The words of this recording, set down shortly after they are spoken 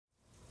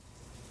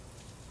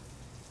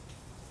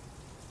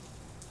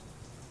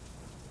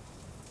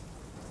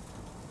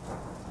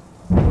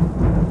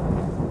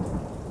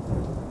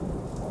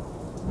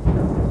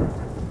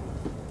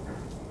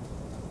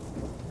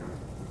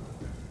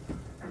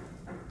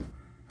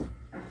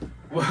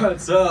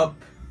What's up?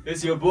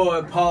 It's your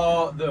boy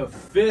Paul the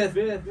Fifth.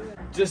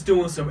 Just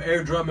doing some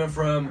air drumming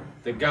from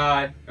the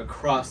guy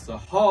across the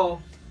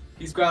hall.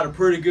 He's got a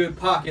pretty good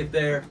pocket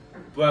there.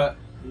 But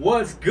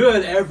what's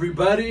good,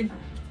 everybody?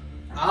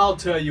 I'll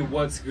tell you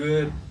what's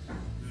good.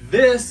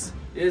 This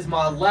is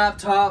my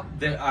laptop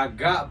that I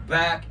got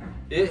back.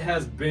 It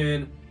has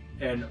been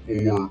an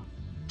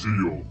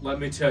ordeal. Let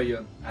me tell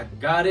you, I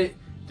got it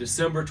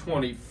December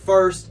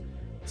 21st.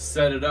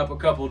 Set it up a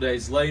couple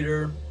days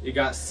later. It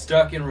got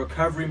stuck in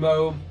recovery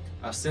mode.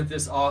 I sent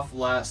this off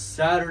last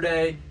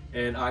Saturday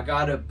and I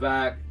got it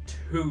back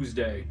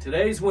Tuesday.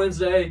 Today's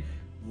Wednesday.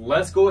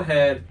 Let's go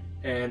ahead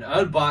and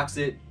unbox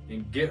it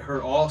and get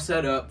her all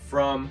set up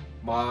from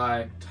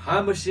my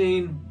Time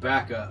Machine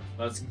backup.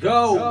 Let's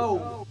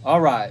go.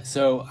 All right,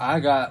 so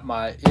I got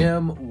my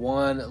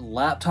M1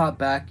 laptop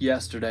back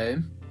yesterday.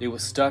 It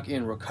was stuck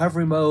in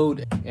recovery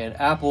mode and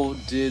Apple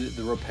did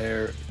the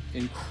repair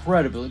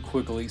incredibly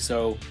quickly,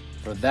 so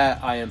for that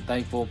I am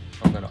thankful.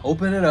 I'm gonna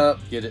open it up,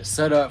 get it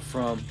set up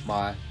from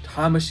my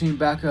Time Machine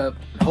backup,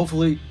 and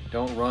hopefully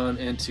don't run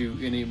into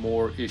any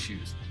more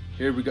issues.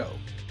 Here we go.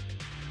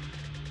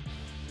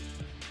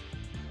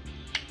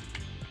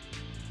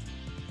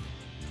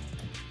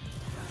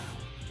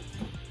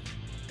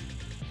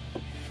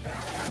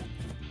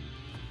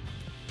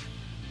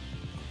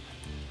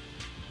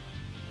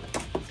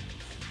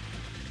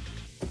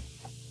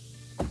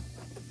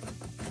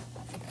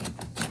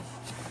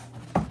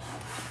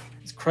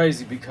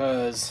 Crazy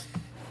because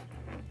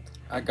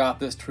I got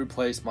this to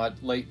replace my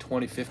late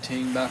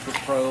 2015 MacBook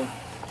Pro.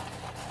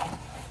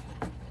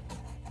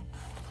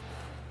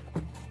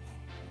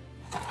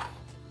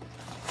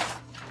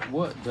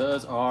 What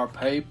does our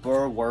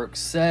paperwork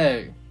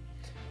say?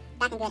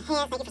 Back in good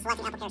hands. Thank you for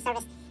selecting Apple Care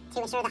Service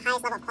to ensure the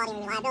highest level of quality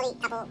and reliability.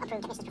 Apple approved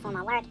technicians perform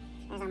our work.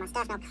 There's all my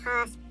stuff, no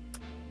cost.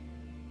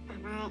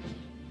 All right.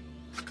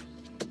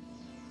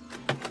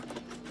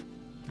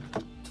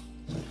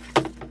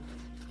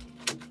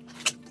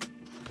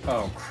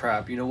 Oh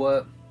crap, you know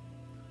what?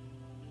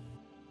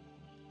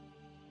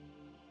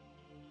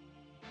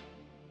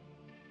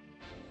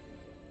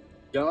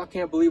 Y'all, I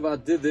can't believe I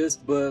did this,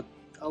 but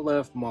I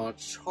left my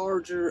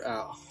charger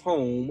at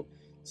home,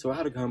 so I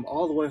had to come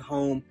all the way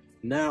home.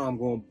 Now I'm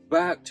going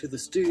back to the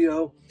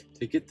studio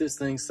to get this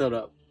thing set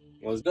up.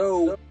 Let's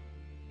go.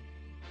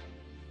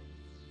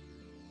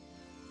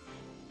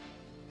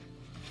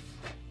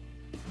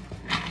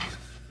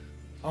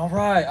 All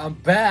right, I'm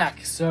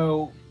back.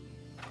 So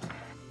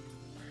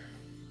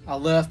I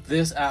left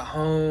this at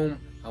home.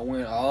 I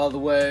went all the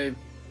way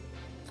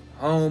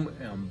home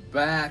and I'm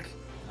back.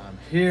 I'm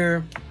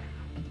here.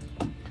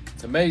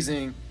 It's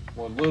amazing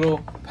what little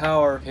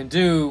power can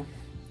do.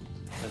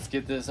 Let's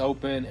get this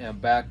open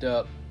and backed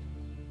up.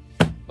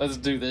 Let's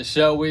do this,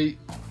 shall we?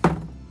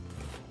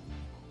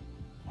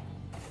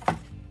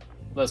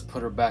 Let's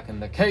put her back in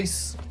the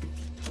case.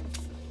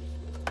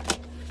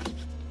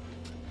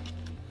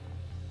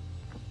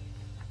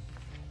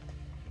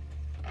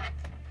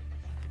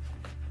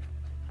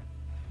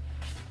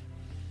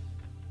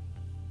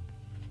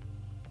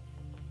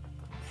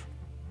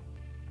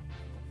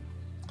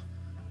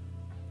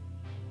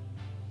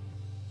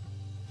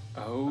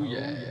 Oh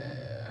yeah.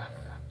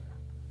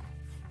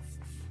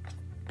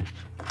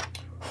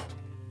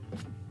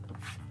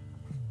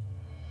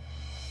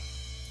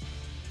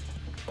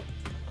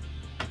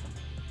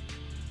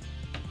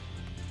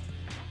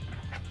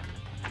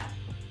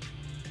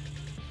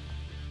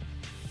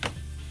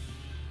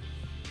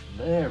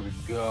 There we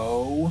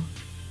go.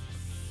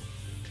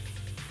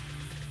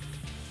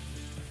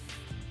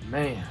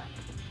 Man,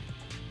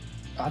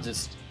 I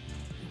just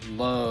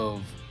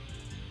love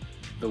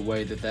the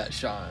way that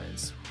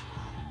shines.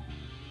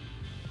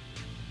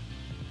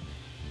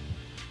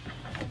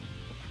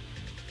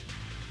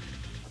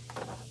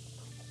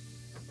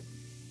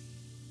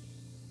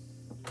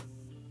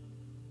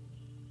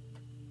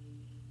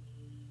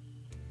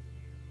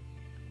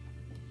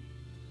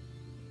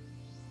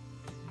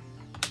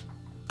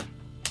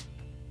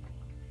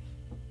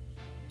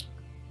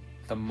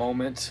 The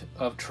moment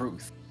of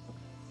truth.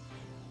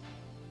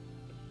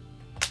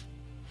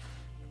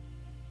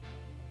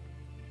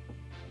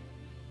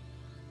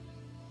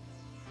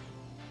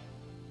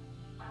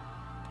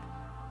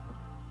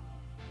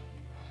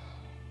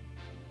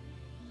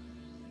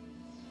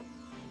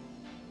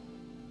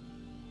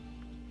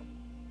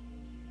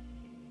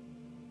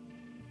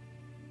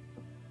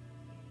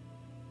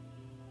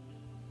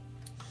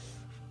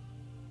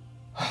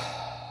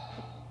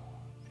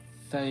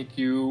 Thank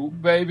you,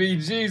 baby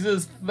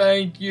Jesus,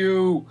 thank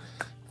you.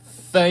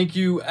 Thank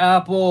you,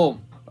 Apple.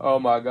 Oh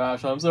my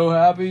gosh, I'm so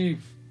happy.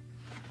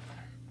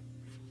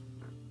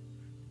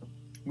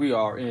 We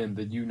are in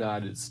the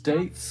United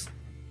States.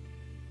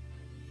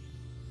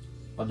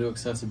 I'll do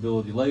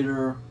accessibility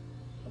later.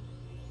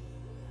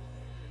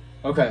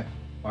 Okay,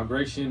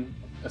 Migration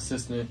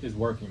Assistant is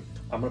working.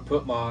 I'm gonna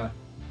put my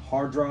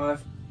hard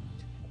drive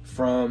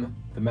from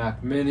the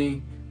Mac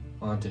Mini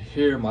onto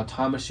here, my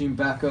Time Machine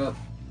backup.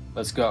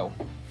 Let's go.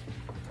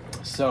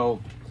 So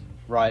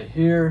right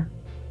here,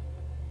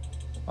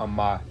 on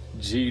my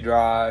G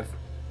drive.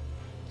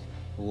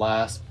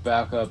 Last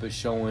backup is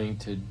showing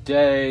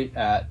today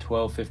at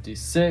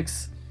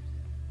 12:56,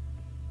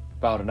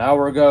 about an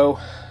hour ago.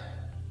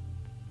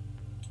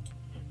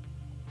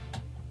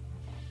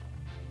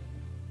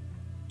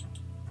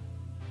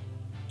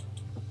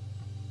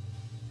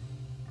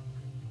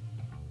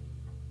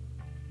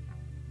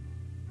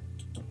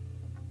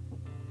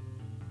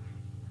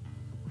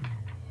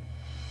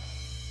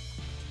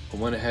 I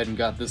went ahead and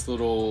got this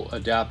little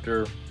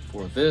adapter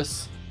for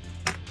this.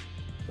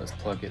 Let's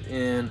plug it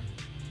in.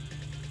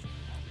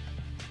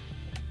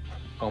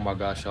 Oh my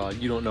gosh, y'all,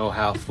 you don't know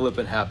how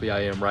flippin' happy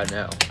I am right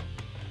now.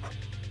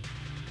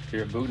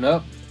 Hear it booting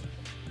up.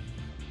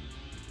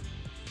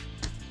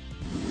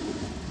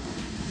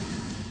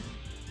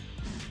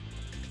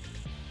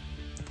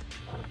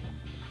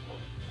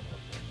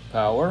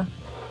 Power.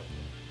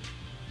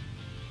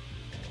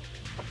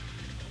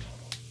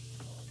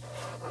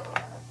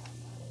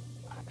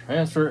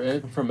 Transfer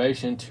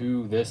information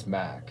to this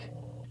Mac.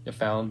 You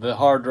found the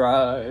hard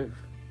drive.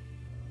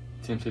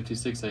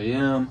 10:56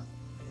 a.m.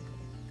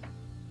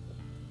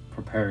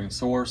 Preparing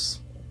source.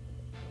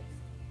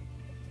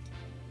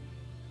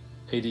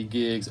 80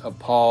 gigs of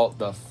Paul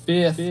the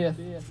Fifth.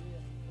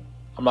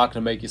 I'm not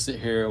gonna make you sit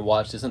here and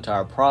watch this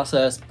entire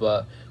process,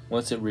 but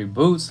once it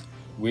reboots,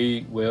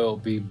 we will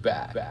be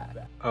back.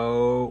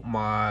 Oh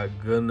my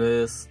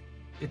goodness.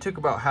 It took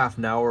about half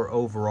an hour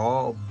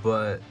overall,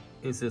 but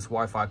it's this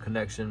Wi-Fi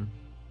connection.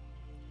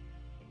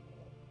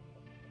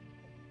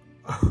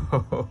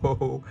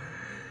 Oh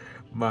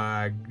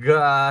my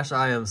gosh,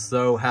 I am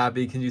so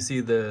happy. Can you see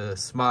the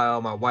smile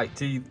on my white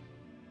teeth?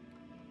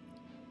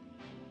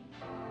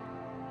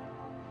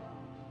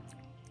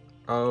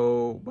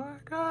 Oh my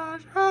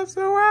gosh, I'm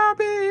so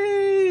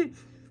happy.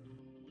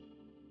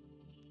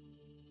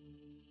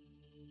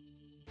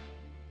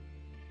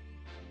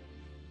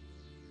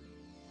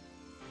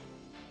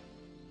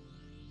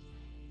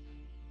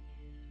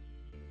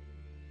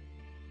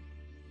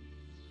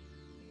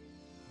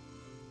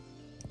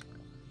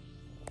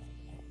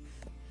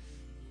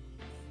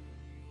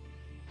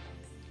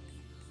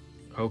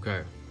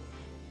 Okay.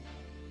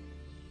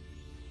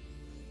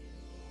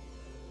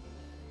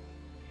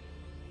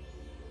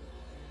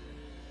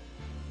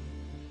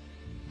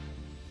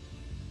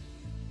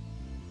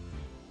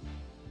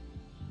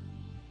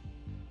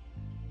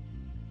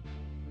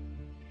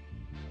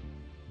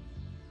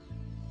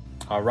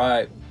 All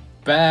right,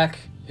 back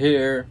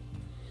here,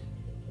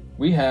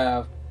 we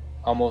have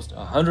almost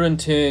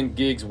 110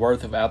 gigs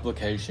worth of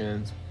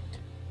applications,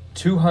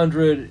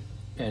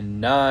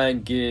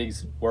 209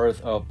 gigs worth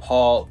of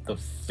Paul the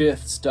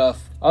Fifth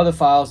stuff, other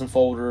files and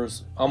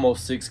folders,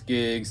 almost 6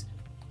 gigs,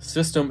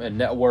 system and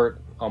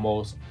network,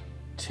 almost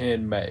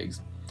 10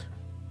 megs.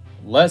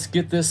 Let's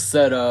get this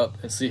set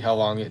up and see how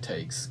long it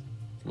takes.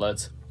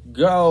 Let's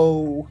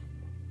go.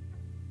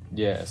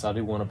 Yes, I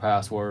do want a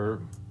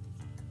password.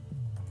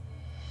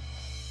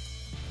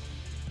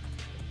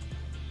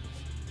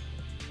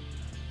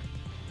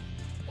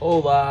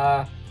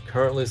 Hola.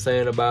 Currently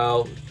saying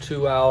about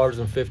 2 hours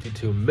and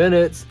 52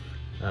 minutes.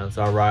 That's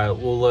all right.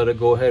 We'll let it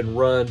go ahead and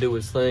run, do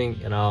its thing,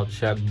 and I'll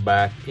check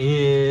back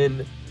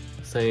in.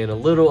 Saying a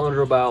little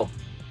under about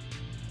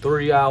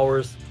 3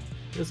 hours.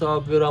 It's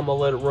all good. I'm gonna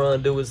let it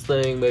run, do its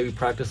thing, maybe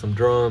practice some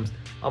drums.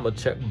 I'm gonna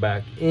check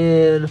back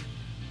in.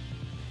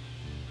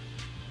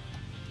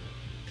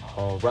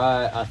 All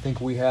right, I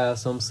think we have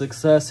some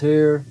success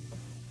here.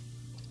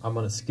 I'm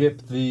gonna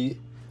skip the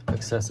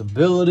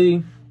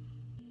accessibility.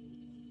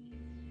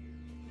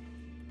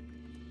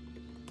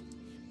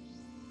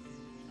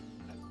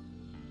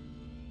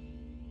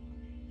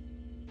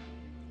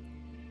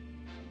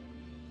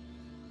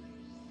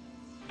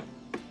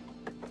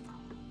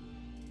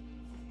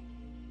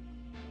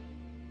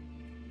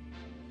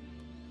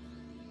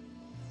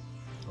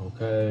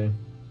 Okay.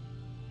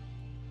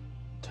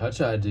 Touch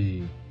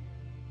ID.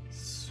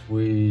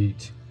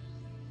 Sweet.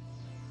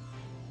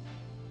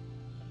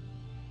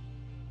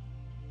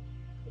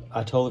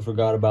 I totally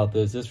forgot about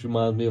this. This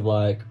reminds me of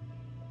like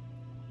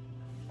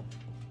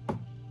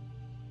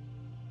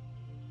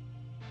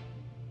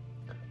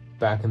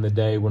back in the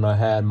day when I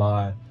had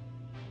my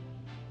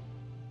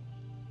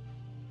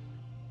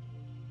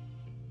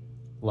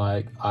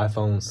like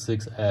iPhone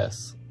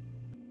 6S.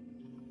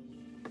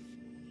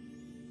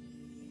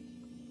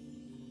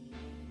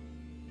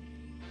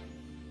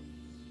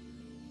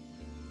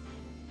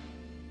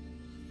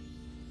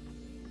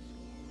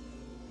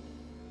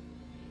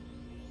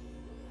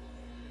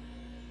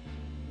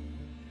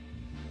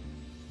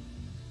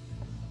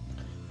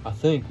 I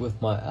think with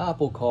my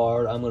Apple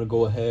Card, I'm going to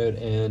go ahead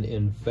and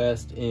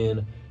invest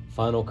in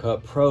Final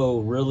Cut Pro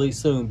really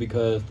soon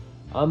because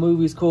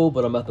iMovie's cool,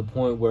 but I'm at the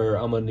point where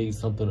I'm going to need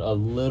something a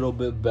little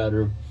bit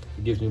better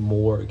that gives me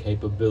more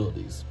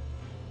capabilities.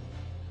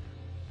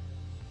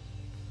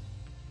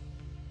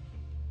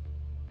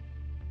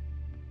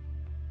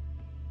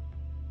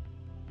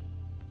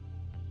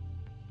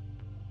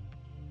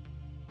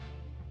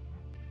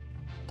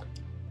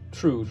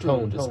 True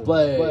Tone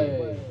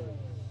Display.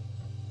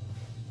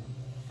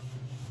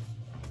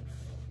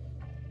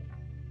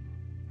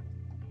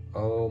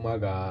 Oh my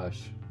gosh.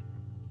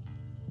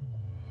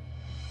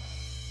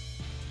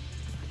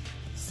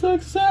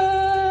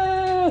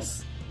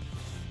 Success!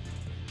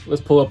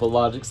 Let's pull up a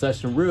Logic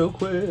session real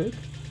quick.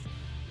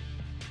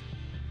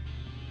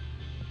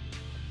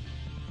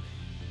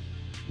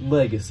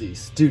 Legacy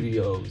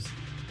Studios.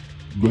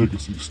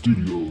 Legacy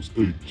Studios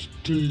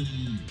HD.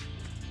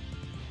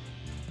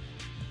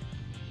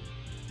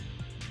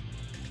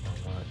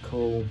 Alright,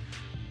 cool.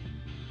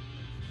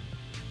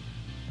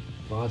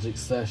 Logic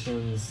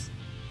Sessions.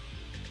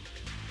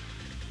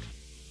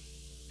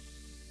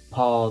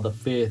 Paul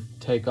V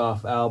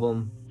Takeoff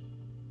album.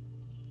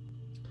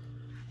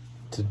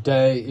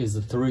 Today is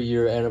the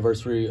 3-year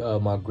anniversary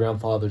of my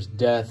grandfather's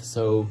death,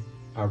 so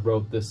I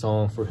wrote this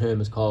song for him.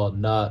 It's called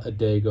Not a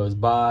Day Goes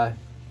By.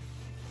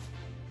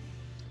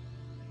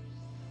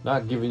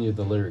 Not giving you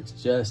the lyrics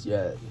just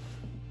yet.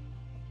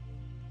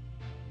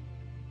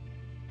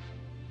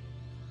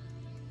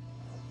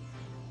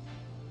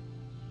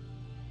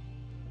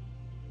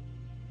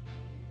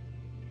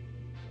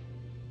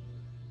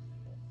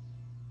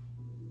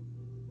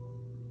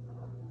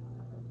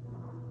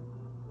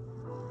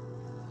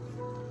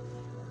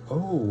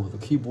 Oh, the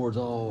keyboard's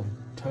all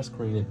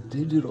touchscreen and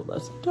digital.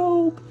 That's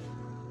dope.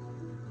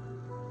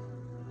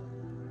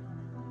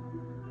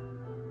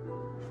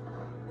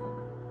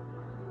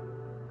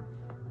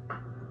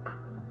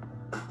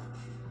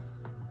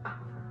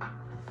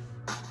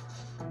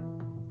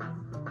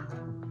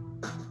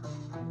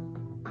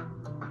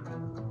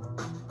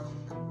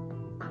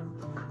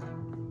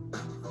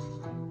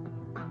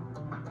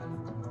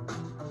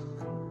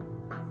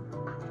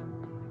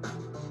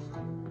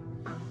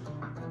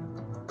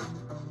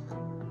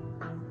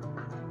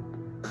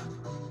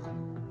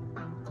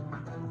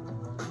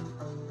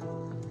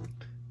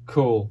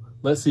 Cool.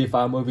 Let's see if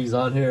iMovie's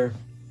on here.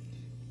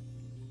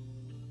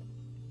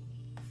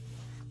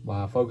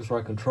 My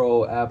Focusrite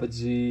Control,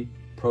 Apogee,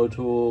 Pro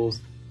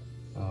Tools,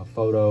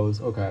 Photos.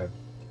 Okay.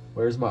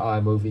 Where's my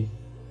iMovie?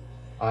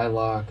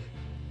 iLock.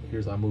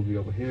 Here's iMovie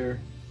over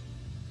here.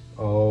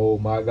 Oh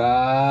my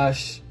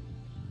gosh.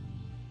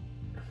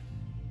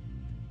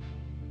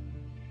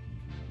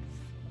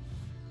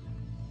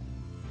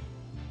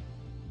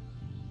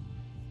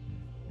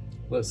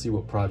 Let's see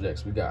what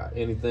projects we got.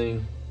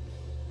 Anything?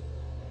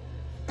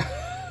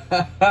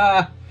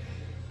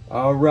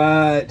 All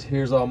right,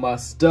 here's all my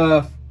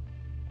stuff.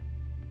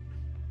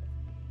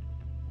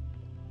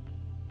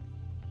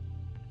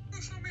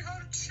 Show me how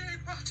to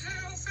shake my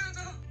tail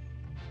feather.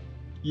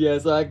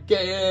 Yes, I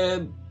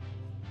can.